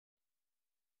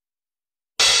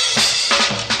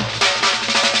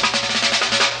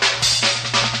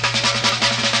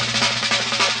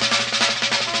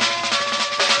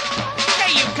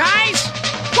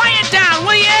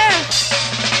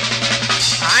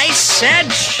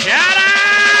said shut up!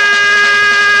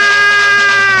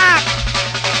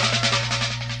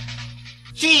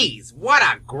 Jeez, what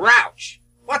a grouch.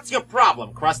 What's your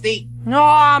problem, Krusty?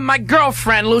 Oh, my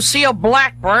girlfriend, Lucille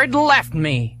Blackbird, left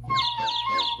me.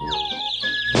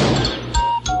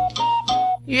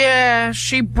 Yeah,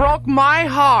 she broke my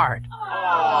heart.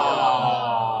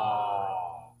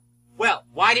 Well,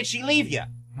 why did she leave you?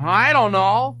 I don't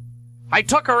know. I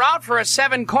took her out for a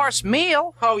 7-course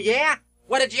meal. Oh, yeah?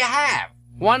 What did you have?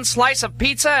 1 slice of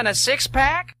pizza and a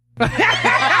 6-pack?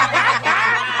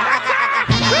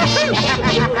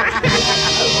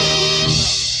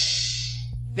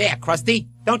 There, Krusty.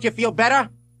 Don't you feel better?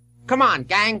 Come on,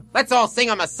 gang. Let's all sing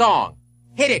him a song.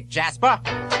 Hit it, Jasper.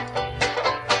 Pack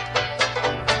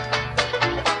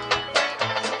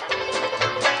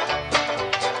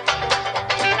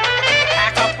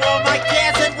up all my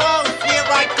cares and woes. Here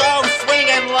I go,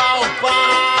 swinging low.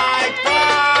 Bye,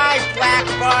 bye,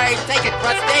 Blackbird. Take it,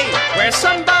 Krusty. Where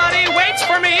somebody waits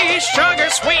for me, sugar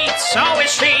sweet, so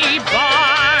is she.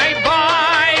 Bye,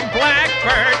 bye,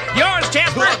 Blackbird. Yours,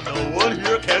 Jasper. No one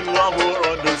here can love or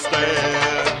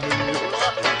understand me.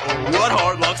 Oh, what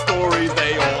hard luck stories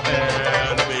they all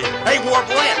hand me. Hey,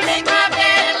 Warblitz! Make my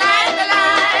bed and light the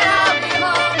light. I'll be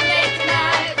home late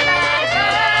tonight.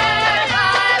 Blackbird,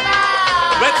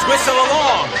 bye-bye. Let's whistle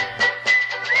along!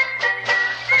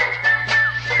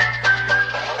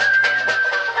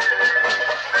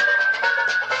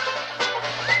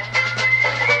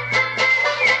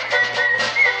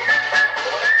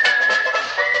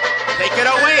 Take it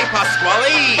away,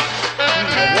 Pasquale.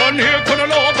 No one here can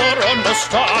love or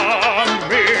understand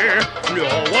me. No,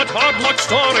 what hard luck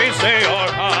stories they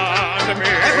all hand me.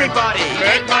 Everybody,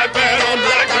 Make my bed on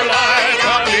black light.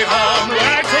 I'll be home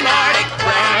late tonight.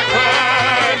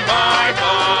 Blackbird,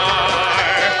 bye-bye.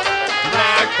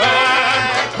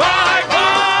 Blackbird, bye-bye.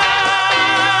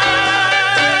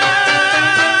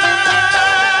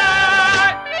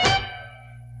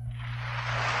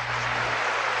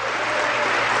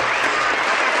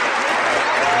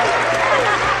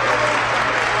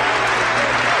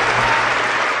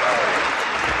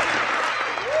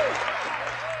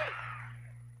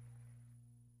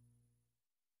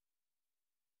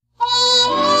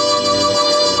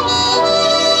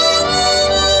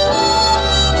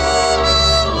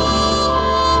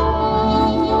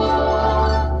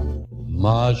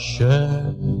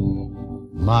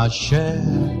 Ma chère,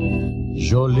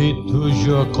 jolie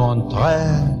toujours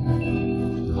contraire,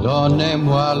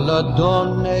 donnez-moi le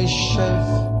donner, chef,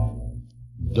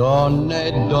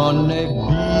 donnez, donnez,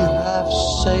 be have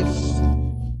safe,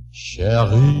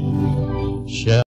 chérie, chérie.